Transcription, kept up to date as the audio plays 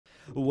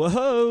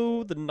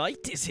Whoa, the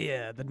night is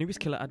here. The newest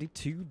killer added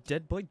to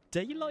Dead by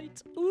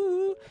Daylight.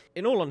 Ooh.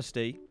 In all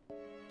honesty,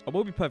 I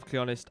will be perfectly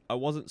honest, I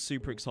wasn't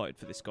super excited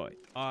for this guy.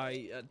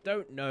 I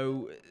don't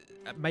know,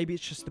 maybe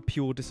it's just the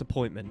pure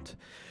disappointment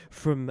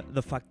from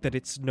the fact that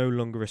it's no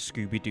longer a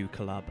Scooby-Doo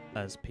collab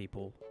as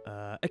people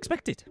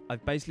expected.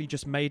 I've basically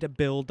just made a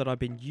build that I've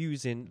been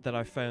using that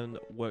I found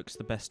works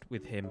the best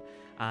with him,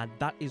 and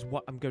that is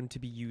what I'm going to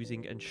be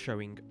using and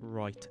showing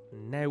right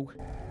now.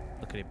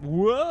 Look at him.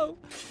 Whoa!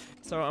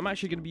 So I'm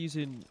actually going to be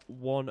using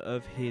one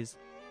of his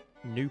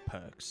new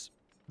perks,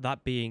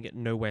 that being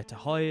Nowhere to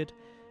Hide.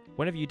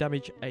 Whenever you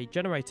damage a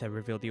generator,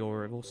 reveal the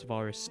aura of all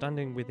survivors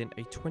standing within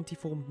a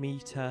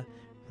 24-meter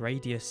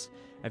radius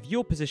of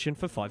your position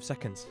for 5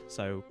 seconds.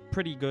 So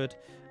pretty good.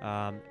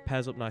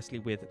 Pairs up nicely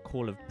with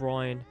Call of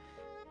Brian.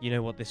 You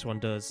know what this one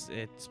does.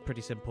 It's pretty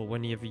simple.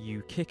 Whenever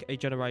you kick a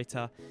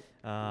generator,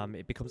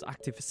 it becomes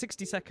active for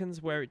 60 seconds,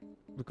 where it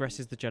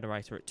regresses the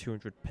generator at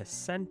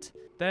 200%.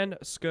 Then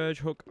Scourge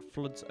Hook,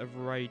 Floods of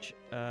Rage.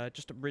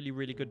 Just a really,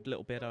 really good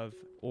little bit of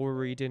aura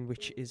reading,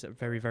 which is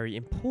very, very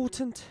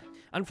important.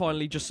 And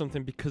finally, just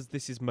something, because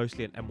this is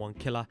mostly an M1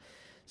 killer,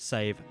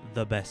 save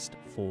the best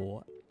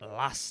for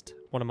last.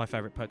 One of my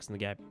favourite perks in the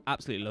game.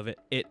 Absolutely love it.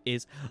 It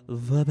is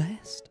the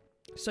best.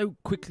 So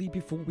quickly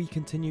before we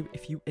continue,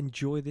 if you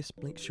enjoy this,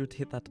 make sure to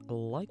hit that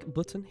like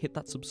button, hit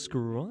that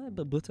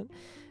subscribe button,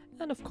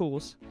 and of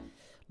course,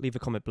 leave a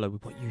comment below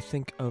with what you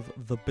think of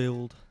the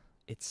build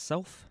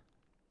itself.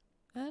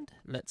 And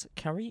let's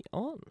carry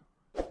on.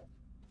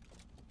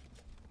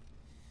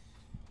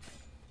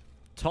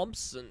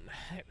 Thompson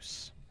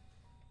House.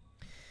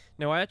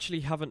 Now, I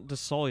actually haven't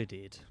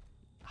decided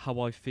how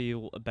I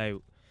feel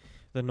about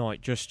the knight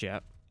just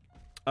yet.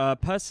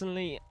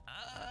 Personally,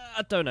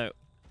 I don't know.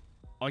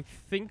 I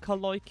think I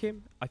like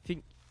him. I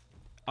think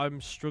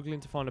I'm struggling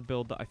to find a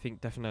build that I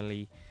think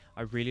definitely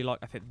I really like.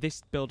 I think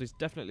this build is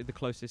definitely the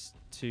closest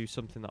to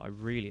something that I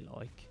really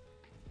like.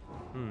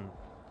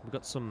 We've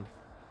got some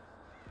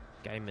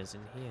gamers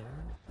in here.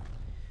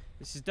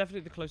 This is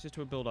definitely the closest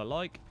to a build I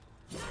like.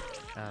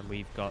 And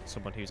we've got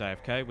someone who's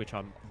AFK, which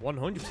I'm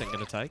 100%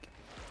 going to take.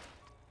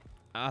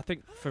 I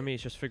think for me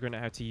it's just figuring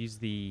out how to use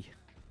the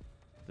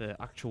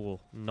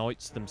actual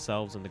knights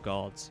themselves and the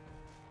guards.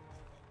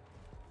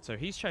 So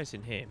he's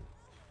chasing him.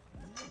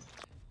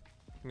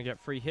 Gonna get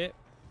free hit.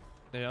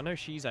 Now, I know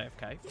she's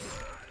AFK.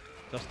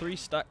 There's 3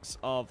 stacks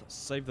of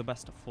save the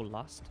best for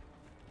last.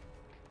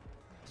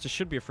 This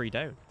should be a free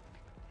down.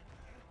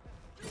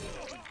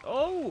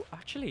 Oh,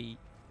 actually,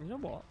 you know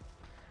what?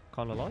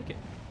 Kind of like it.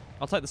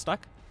 I'll take the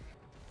stack.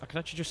 I can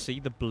actually just see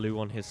the blue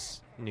on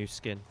his new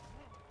skin.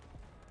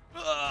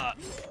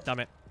 Damn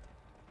it.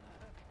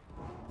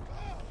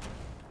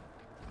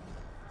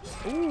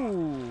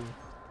 Ooh.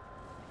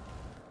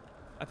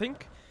 I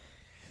think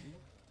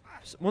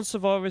once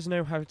survivors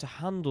know how to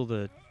handle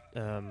the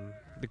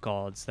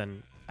guards,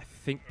 then I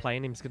think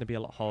playing him is going to be a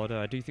lot harder.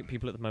 I do think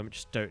people at the moment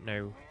just don't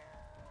know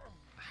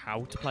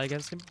how to play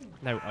against him.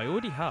 Now, I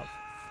already have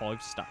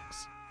 5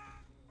 stacks,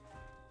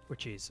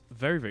 which is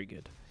very, very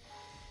good.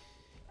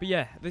 But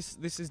yeah, this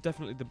is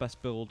definitely the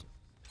best build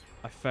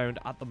I found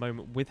at the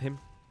moment with him.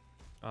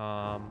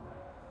 I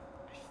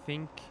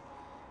think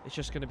it's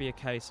just going to be a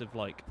case of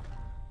like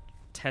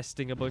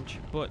testing a bunch,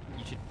 but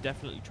you should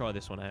definitely try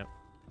this one out.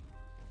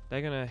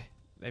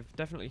 They've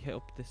definitely hit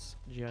up this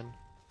gen.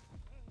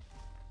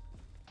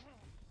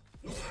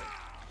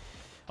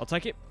 I'll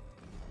take it.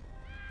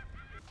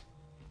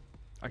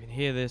 I can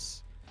hear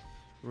this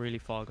really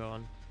far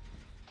gone.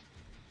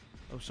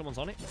 Oh, someone's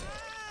on it.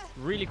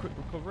 Really quick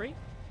recovery.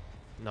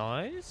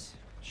 Nice.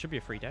 Should be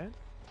a free down.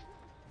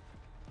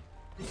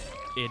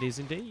 It is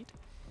indeed.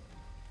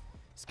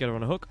 Let's get her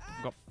on a hook.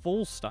 We've got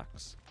full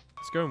stacks.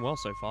 It's going well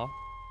so far.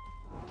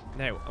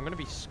 Now, I'm going to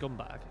be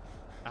scumbag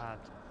and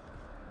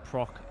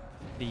proc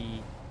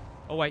the...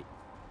 Oh, wait.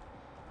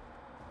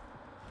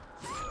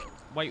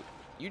 Wait,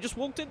 you just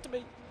walked into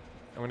me.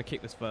 I'm going to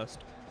kick this first.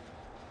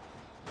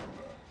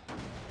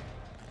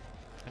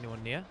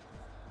 Anyone near?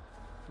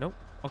 Nope.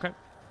 Okay.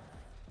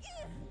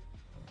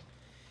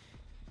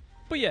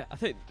 But yeah, I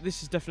think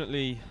this is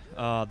definitely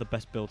the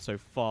best build so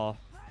far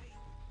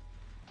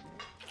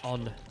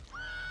on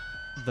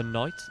the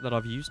knight that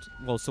I've used.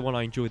 Well, it's the one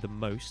I enjoy the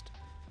most.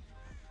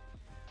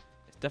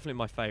 It's definitely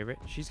my favourite.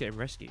 She's getting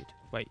rescued.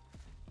 Wait.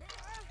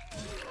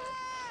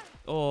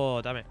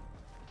 Oh, damn it.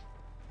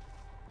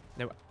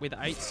 Now, with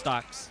 8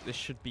 stacks, this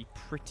should be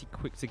pretty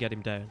quick to get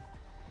him down.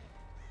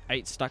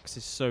 8 stacks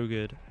is so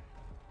good.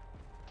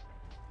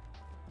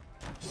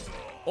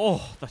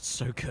 Oh, that's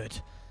so good.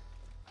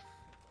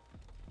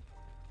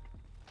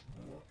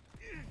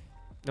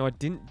 Now, I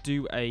didn't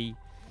do a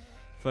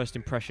first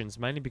impressions,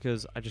 mainly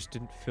because I just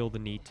didn't feel the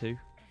need to.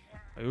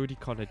 I already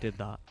kind of did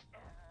that.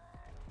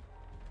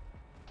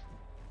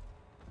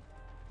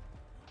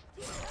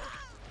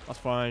 That's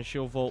fine,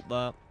 she'll vault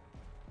that.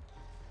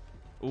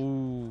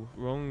 Ooh,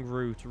 wrong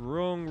route,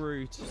 wrong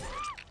route.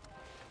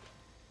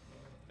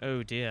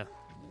 Oh dear.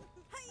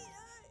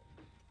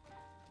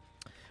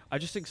 I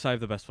just think save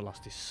the best for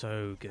last is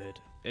so good.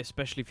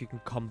 especially if you can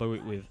combo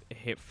it with a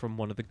hit from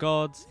one of the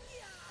guards.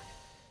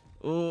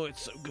 Oh,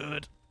 it's so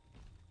good.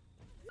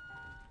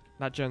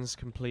 That gen's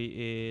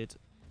completed.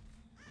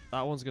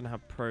 That one's going to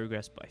have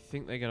progress, but I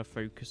think they're going to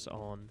focus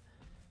on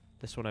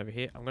this one over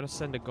here. I'm going to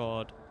send a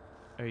guard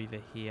over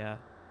here.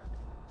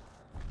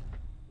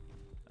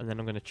 And then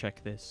I'm going to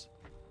check this.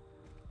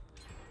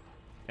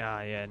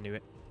 Ah, yeah, I knew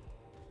it.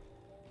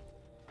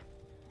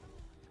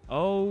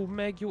 Oh,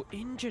 Meg, you're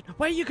injured.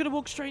 Wait, you're going to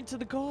walk straight into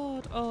the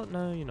guard. Oh,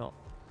 no, you're not.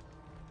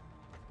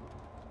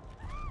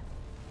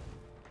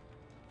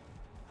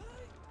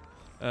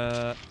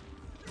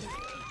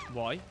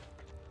 Why?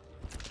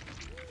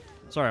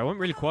 Sorry, I went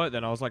really quiet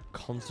then. I was like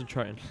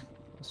concentrating.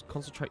 I was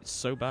concentrating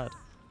so bad.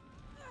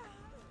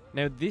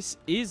 Now, this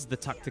is the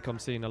tactic I'm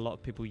seeing a lot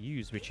of people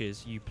use, which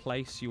is you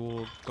place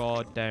your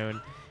guard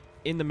down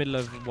in the middle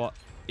of what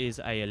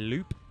is a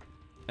loop,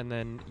 and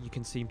then you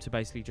can seem to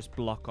basically just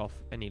block off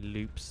any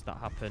loops that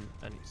happen,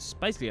 and it's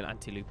basically an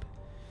anti-loop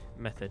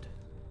method.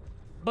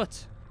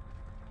 But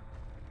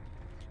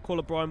Call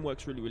of Brine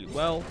works really, really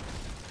well.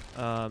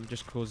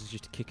 Just causes you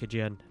to kick a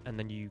gen, and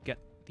then you get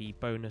the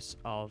bonus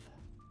of...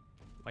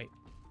 Wait.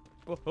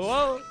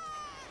 Whoa!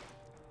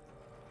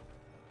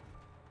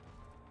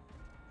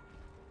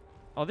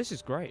 Oh, this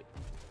is great.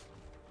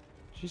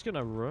 She's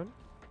gonna run.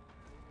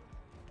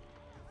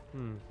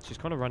 She's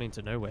kind of running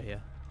to nowhere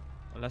here.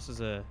 Unless there's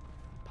a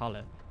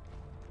pallet.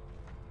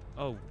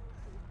 Oh.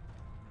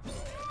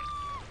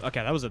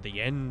 Okay, that was at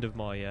the end of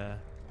my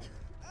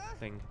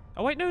thing.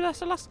 Oh, wait, no, that's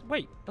the last...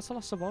 Wait, that's the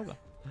last survivor.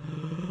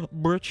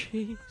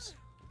 Britches.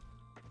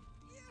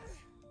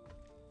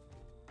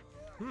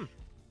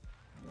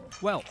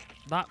 Well,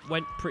 that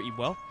went pretty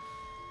well.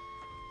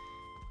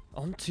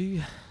 On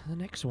to the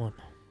next one.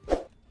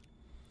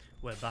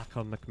 We're back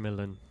on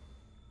Macmillan.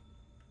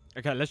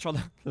 Okay, let's try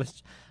that.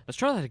 Let's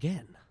try that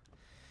again.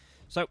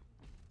 So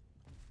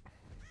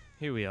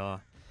here we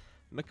are,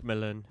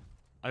 Macmillan.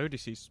 I already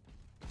see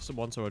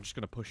someone, so I'm just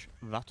gonna push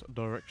that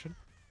direction.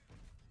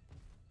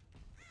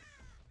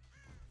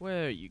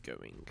 Where are you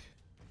going?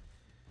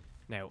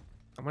 Now,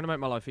 I'm gonna make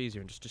my life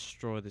easier and just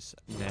destroy this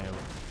now.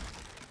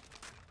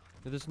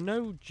 Now, there's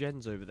no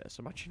gens over there,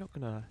 so I'm actually not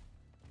gonna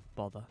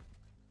bother.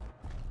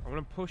 I'm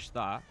gonna push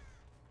that.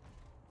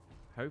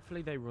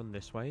 Hopefully they run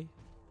this way.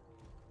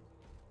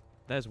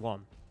 There's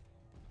one.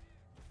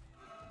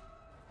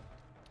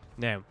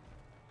 Now,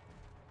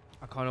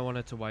 I kind of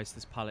wanted to waste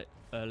this pallet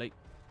early.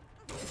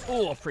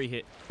 Oh, a free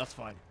hit. That's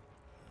fine.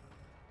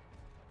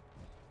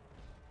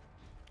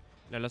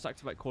 Now, let's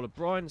activate Call of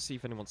Brine, see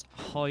if anyone's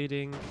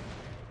hiding.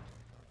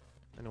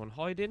 Anyone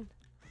hiding?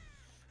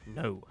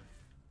 No.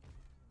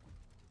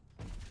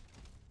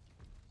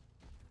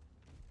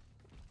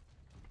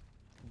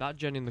 That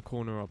gen in the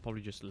corner, I'll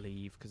probably just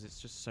leave because it's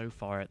just so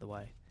far out the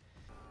way.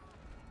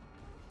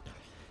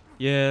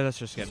 Yeah, let's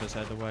just get this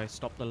out of the way.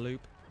 Stop the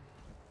loop.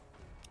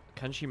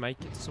 Can she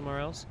make it somewhere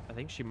else? I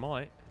think she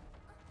might.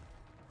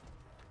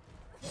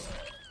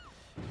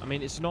 I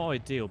mean, it's not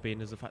ideal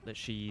being as the fact that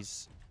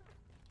she's...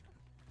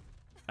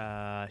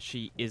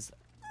 she is...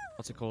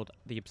 What's it called?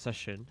 The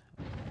obsession.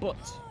 But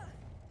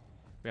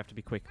we have to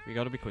be quick. We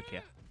gotta be quick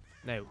here.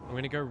 Now, I'm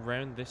gonna go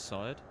around this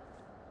side.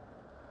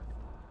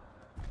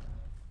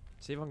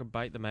 See if I can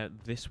bait them out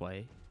this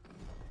way.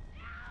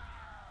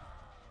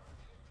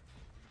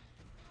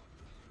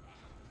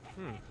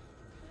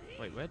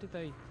 Wait, where did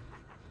they...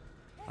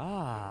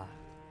 Ah,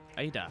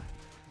 Ada.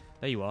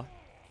 There you are.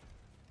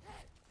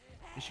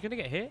 Is she gonna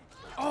get hit?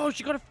 Oh,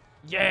 she got a...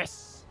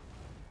 Yes!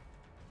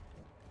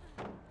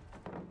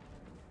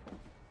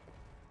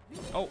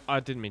 Oh, I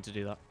didn't mean to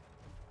do that.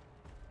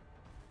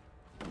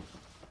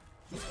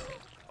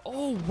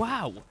 Oh,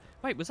 wow.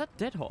 Wait, was that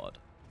dead hard?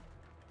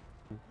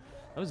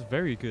 That was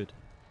very good.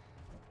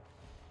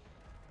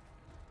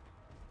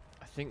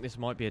 I think this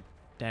might be a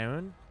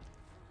down.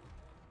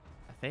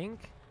 I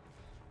think.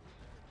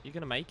 You're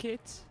gonna make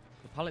it?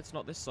 The pallet's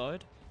not this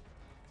side.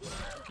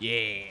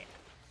 Yeah.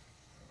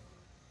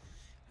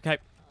 Okay.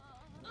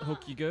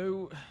 Hook you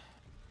go.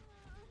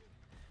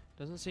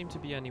 Doesn't seem to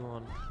be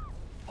anyone.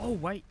 Oh,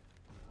 wait.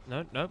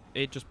 No, no.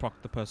 It just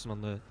procced the person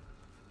on the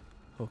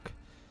hook.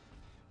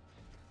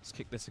 Let's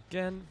kick this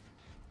again.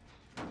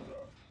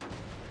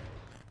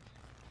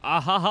 Ah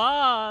ha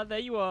ha! There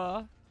you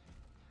are.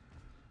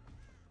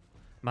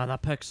 Man,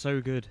 that perk's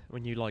so good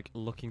when you like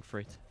looking for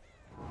it.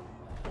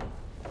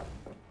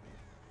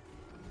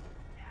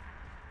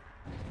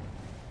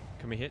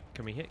 Can we hit?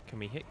 Can we hit? Can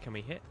we hit? Can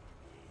we hit?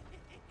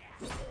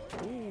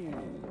 Ooh.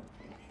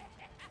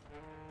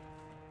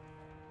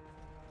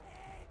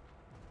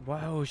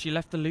 Wow, she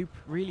left the loop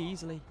really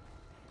easily.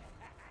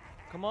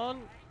 Come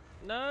on.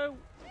 No.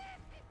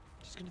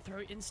 She's gonna throw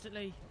it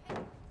instantly.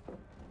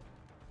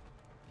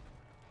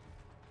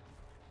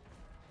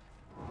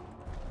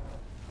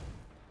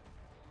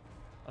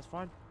 That's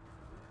fine.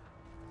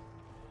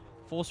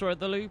 Force her at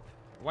the loop.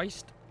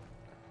 Waste.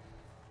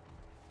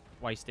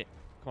 Waste it.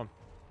 Come on.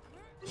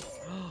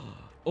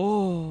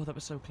 Oh, that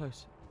was so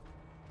close.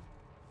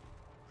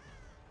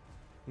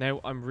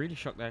 Now, I'm really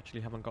shocked they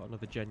actually haven't got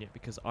another gen yet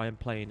because I am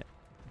playing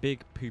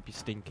big poopy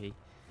stinky.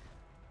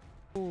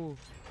 Ooh.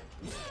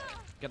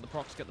 Get the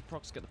procs, get the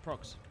procs, get the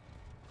procs.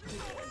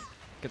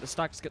 Get the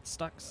stacks, get the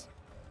stacks.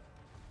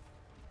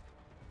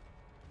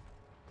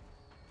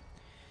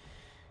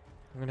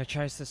 I'm gonna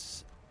chase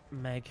this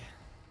Meg.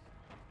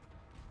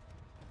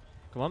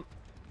 Come on.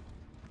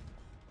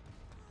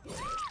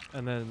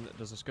 And then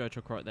there's a Scourge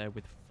Hook right there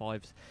with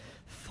five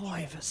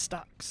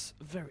stacks.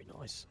 Very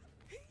nice.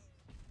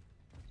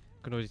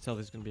 I can already tell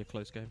this is going to be a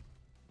close game.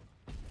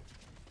 I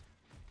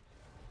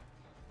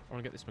want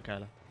to get this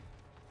Michaela.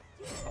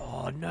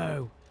 Oh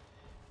no!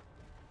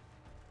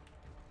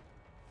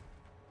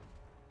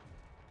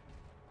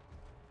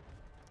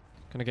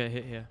 Can I get a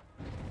hit here?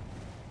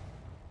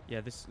 Yeah,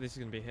 this is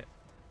going to be a hit.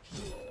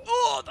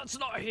 Oh, that's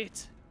not a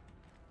hit!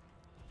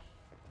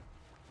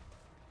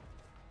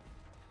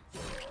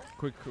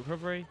 Quick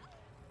recovery.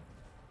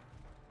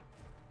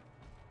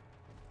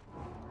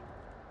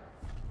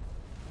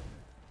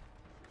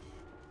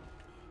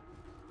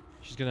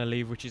 She's gonna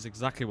leave, which is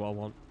exactly what I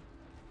want.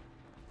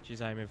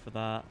 She's aiming for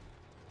that.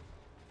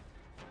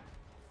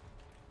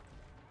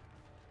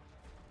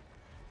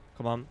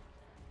 Come on.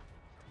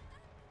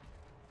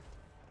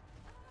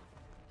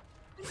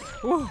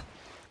 Woo!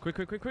 Quick,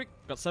 quick, quick, quick.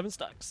 Got 7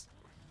 stacks.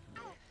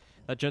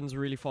 That gen's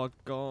really far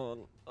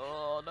gone.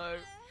 Oh no.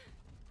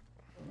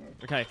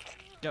 Okay.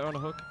 Get her on a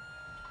hook.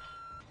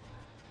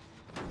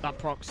 That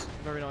procs.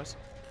 Very nice.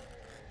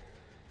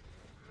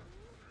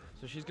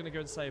 So she's going to go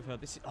and save her.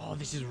 This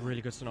is a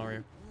really good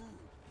scenario.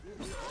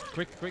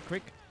 Quick, quick,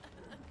 quick.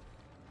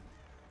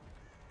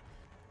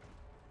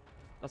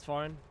 That's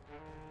fine.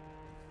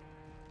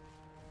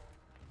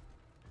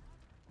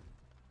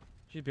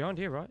 She's behind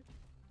here, right?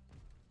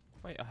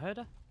 Wait, I heard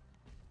her?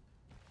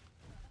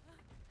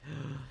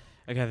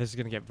 Okay, this is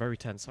going to get very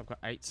tense. I've got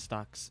 8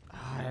 stacks.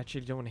 I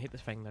actually don't want to hit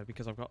this thing, though,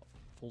 because I've got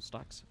full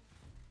stacks.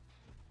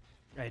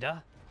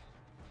 Ada?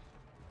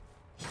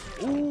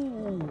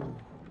 Ooh!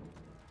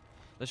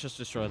 Let's just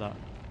destroy that.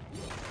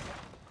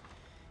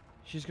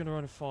 She's going to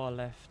run far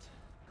left.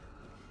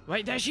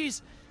 Wait, there she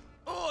is!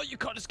 Oh, you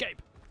can't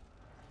escape!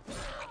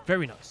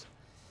 Very nice.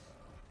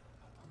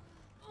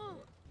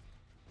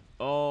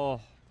 Oh.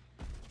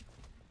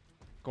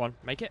 Go on,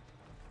 make it.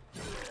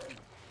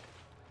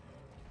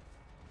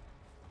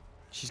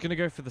 She's going to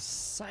go for the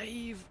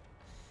save.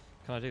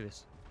 Can I do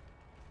this?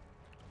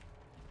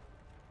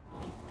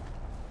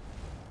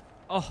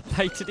 Oh,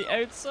 baited it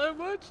out so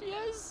much.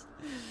 Yes.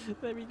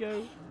 There we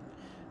go.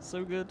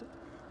 So good.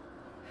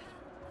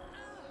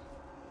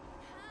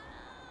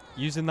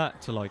 Using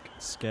that to, like,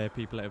 scare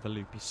people out of a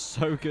loop is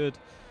so good.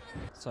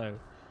 So,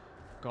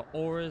 got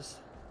auras.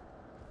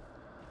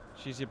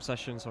 She's the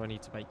obsession, so I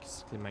need to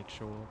basically make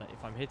sure that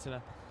if I'm hitting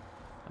her,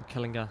 I'm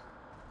killing her.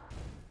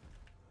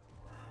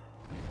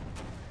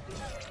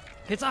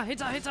 Hit her, hit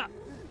her, hit her!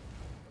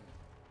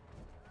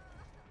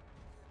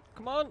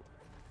 Come on!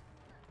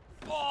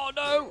 Oh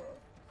no!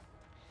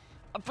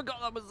 I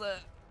forgot that was there.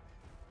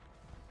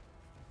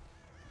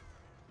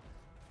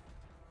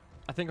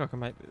 I think I can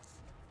make this.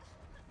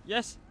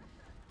 Yes!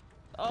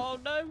 Oh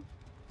no!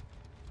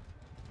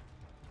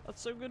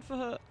 That's so good for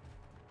her.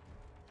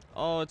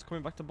 Oh, it's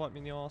coming back to bite me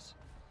in the arse.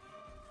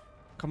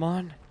 Come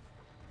on.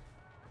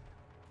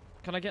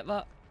 Can I get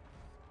that?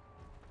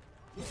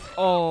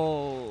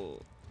 Oh.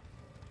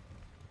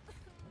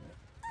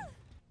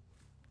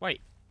 Wait.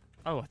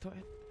 Oh, I thought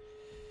it...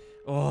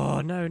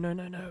 Oh, no, no,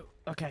 no, no.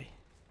 Okay.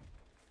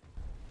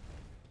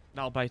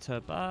 That'll bait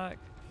her back.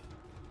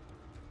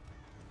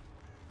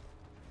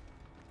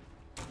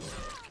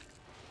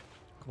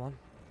 Come on.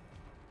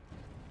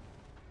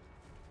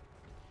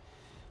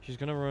 She's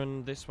going to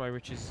run this way,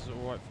 which is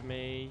alright for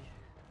me.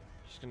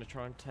 She's going to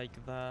try and take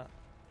that.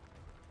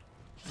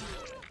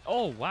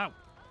 Oh, wow.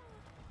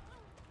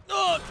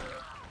 Oh!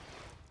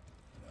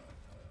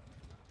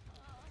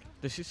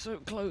 This is so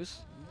close.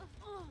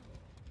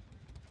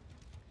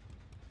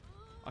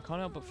 I can't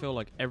help but feel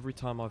like every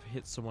time I've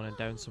hit someone and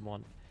downed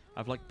someone,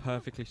 I've like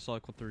perfectly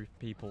cycled through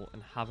people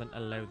and haven't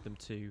allowed them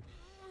to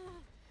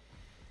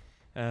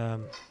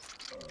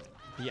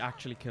be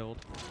actually killed.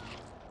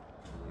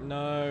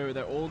 No,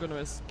 they're all going to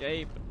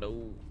escape.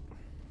 No.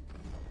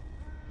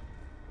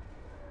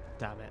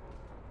 Damn it.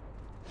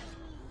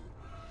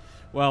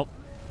 Well,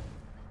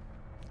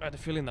 I had a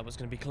feeling that was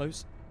going to be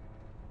close.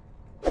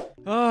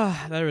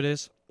 Ah, there it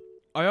is.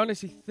 I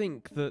honestly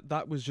think that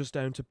that was just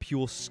down to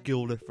pure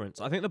skill difference.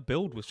 I think the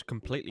build was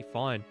completely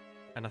fine,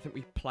 and I think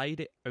we played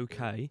it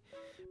okay,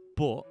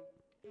 but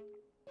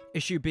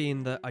issue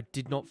being that I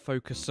did not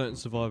focus certain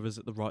survivors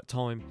at the right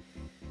time,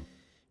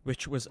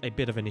 which was a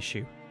bit of an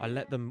issue. I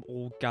let them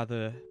all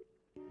gather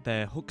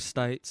their hook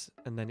states,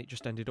 and then it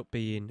just ended up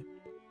being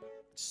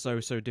so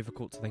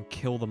difficult to then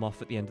kill them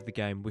off at the end of the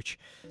game, which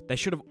they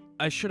should have.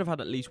 I should have had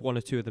at least 1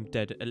 or 2 of them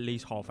dead at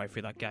least halfway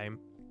through that game,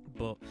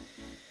 but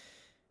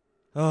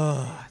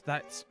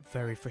that's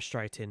very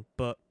frustrating.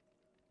 But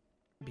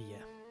yeah.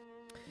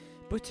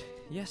 But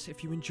yes,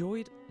 if you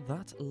enjoyed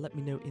that, let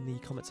me know in the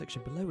comment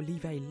section below.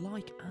 Leave a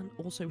like and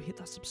also hit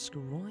that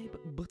subscribe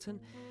button.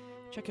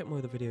 Check out my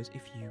other videos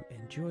if you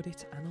enjoyed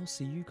it, and I'll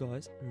see you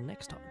guys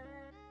next time.